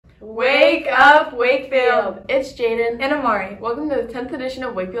Wake up, Wakefield! It's Jaden And Amari. Welcome to the 10th edition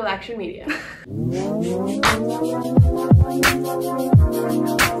of Wakefield Action Media.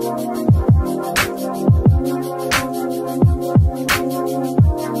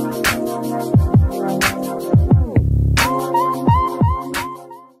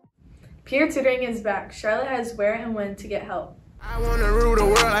 Peer tutoring is back. Charlotte has where and when to get help. I wanna rule the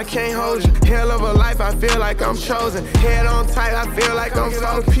world, I can't hold you. Hell of a life, I feel like I'm chosen. Head on tight, I feel like I'm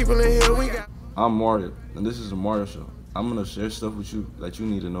frozen. People in here, we got. I'm Mario, and this is the Mario Show. I'm gonna share stuff with you that you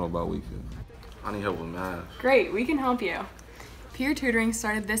need to know about Wakefield. I need help with math. Great, we can help you. Peer tutoring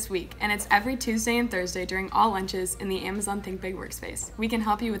started this week, and it's every Tuesday and Thursday during all lunches in the Amazon Think Big workspace. We can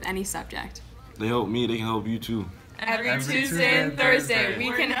help you with any subject. They help me, they can help you too. Every Tuesday and Thursday,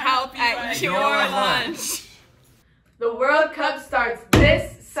 we can help you at your lunch. The World Cup starts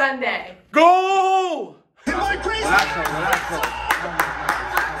this Sunday. Go! France take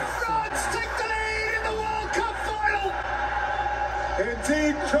the lead in the World Cup final.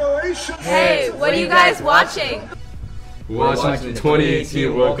 Indeed, Croatia. Hey, what are you guys watching? We're watching the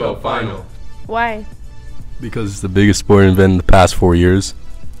 2018 World Cup final. Why? Because it's the biggest sporting event in the past 4 years.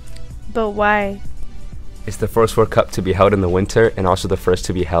 But why? It's the first World Cup to be held in the winter and also the first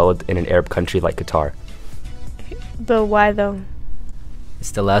to be held in an Arab country like Qatar. But why though?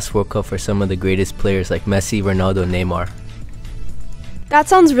 It's the last World Cup for some of the greatest players like Messi, Ronaldo, and Neymar. That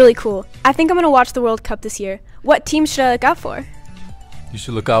sounds really cool. I think I'm going to watch the World Cup this year. What teams should I look out for? You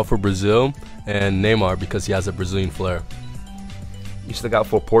should look out for Brazil and Neymar because he has a Brazilian flair. You should look out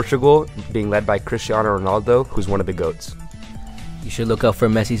for Portugal, being led by Cristiano Ronaldo, who's one of the GOATs. You should look out for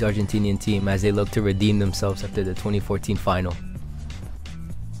Messi's Argentinian team as they look to redeem themselves after the 2014 final.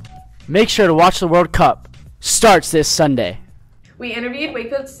 Make sure to watch the World Cup. Starts this Sunday. We interviewed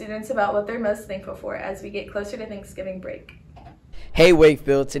Wakefield students about what they're most thankful for as we get closer to Thanksgiving break. Hey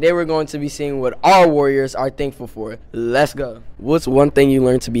Wakefield, today we're going to be seeing what our Warriors are thankful for. Let's go. What's one thing you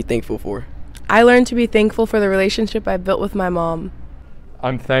learned to be thankful for? I learned to be thankful for the relationship I built with my mom.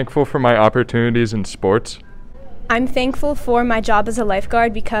 I'm thankful for my opportunities in sports. I'm thankful for my job as a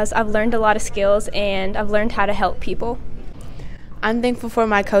lifeguard because I've learned a lot of skills and I've learned how to help people. I'm thankful for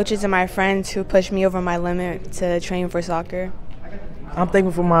my coaches and my friends who pushed me over my limit to train for soccer. I'm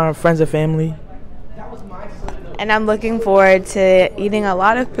thankful for my friends and family. And I'm looking forward to eating a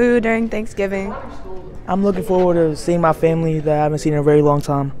lot of food during Thanksgiving. I'm looking forward to seeing my family that I haven't seen in a very long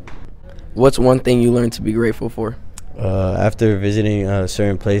time. What's one thing you learned to be grateful for? After visiting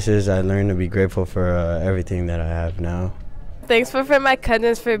certain places, I learned to be grateful for everything that I have now. Thankful for my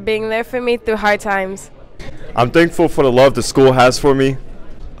cousins for being there for me through hard times. I'm thankful for the love the school has for me.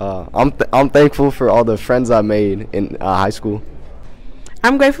 I'm thankful for all the friends I made in high school.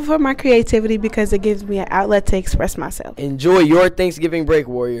 I'm grateful for my creativity because it gives me an outlet to express myself. Enjoy your Thanksgiving break,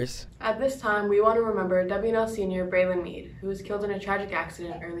 Warriors. At this time, we want to remember WNL senior Braylon Mead, who was killed in a tragic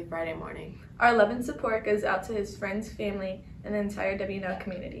accident early Friday morning. Our love and support goes out to his friends, family, and the entire WNL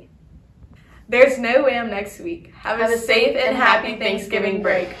community. There's no WAM next week. Have a safe and happy Thanksgiving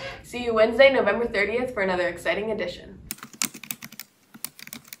break. See you Wednesday, November 30th for another exciting edition.